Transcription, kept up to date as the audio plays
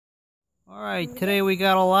Alright, today we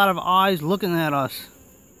got a lot of eyes looking at us.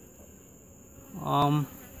 Our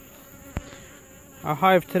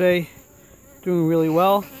hive today doing really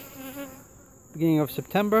well. Beginning of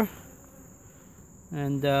September.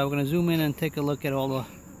 And we're going to zoom in and take a look at all the...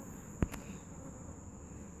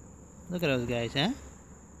 Look at those guys, huh?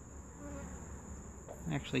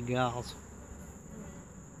 Actually gals.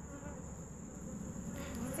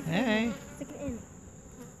 Hey! Stick it in.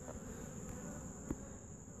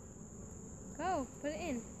 Go, put it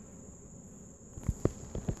in.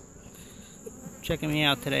 Checking me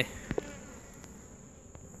out today.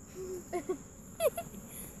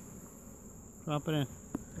 Drop it in.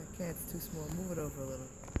 I can't, it's too small. Move it over a little.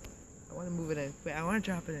 I want to move it in. Wait, I want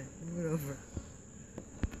to drop it in. Move it over.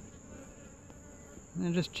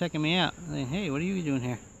 They're just checking me out. Like, hey, what are you doing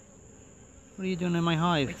here? What are you doing in my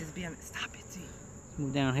hive? Wait, just be on it. Stop it, see. Let's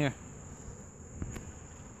move down here.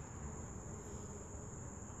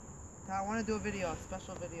 I want to do a video, a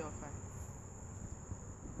special video of her.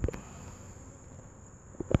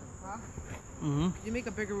 Huh? Mm-hmm. Could you make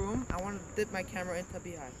a bigger room? I want to dip my camera into the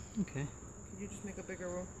beehive. Okay. Could you just make a bigger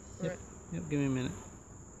room for Yep. it? Yep, give me a minute.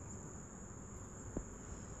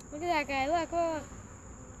 Look at that guy, look, look.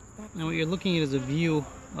 Now what you're looking at is a view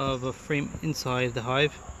of a frame inside the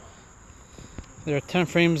hive. There are 10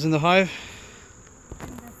 frames in the hive,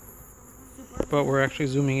 but we're actually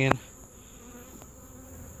zooming in.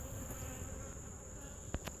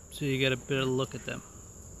 So you get a better look at them.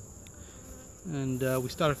 And we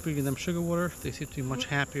started feeding them sugar water. They seem to be much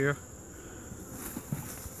happier.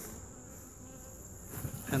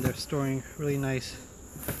 And they're storing really nice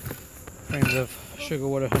frames of sugar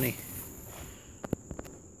water honey.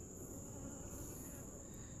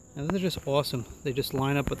 And they're just awesome. They just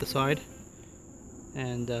line up at the side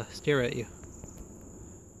and stare at you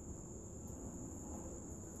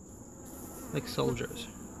like soldiers.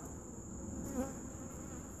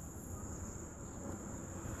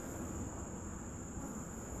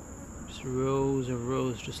 Just rows and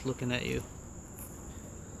rows just looking at you.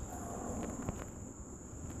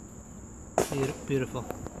 Beautiful.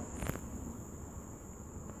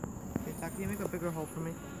 Okay, Doc, can you make a bigger hole for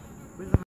me? Where's the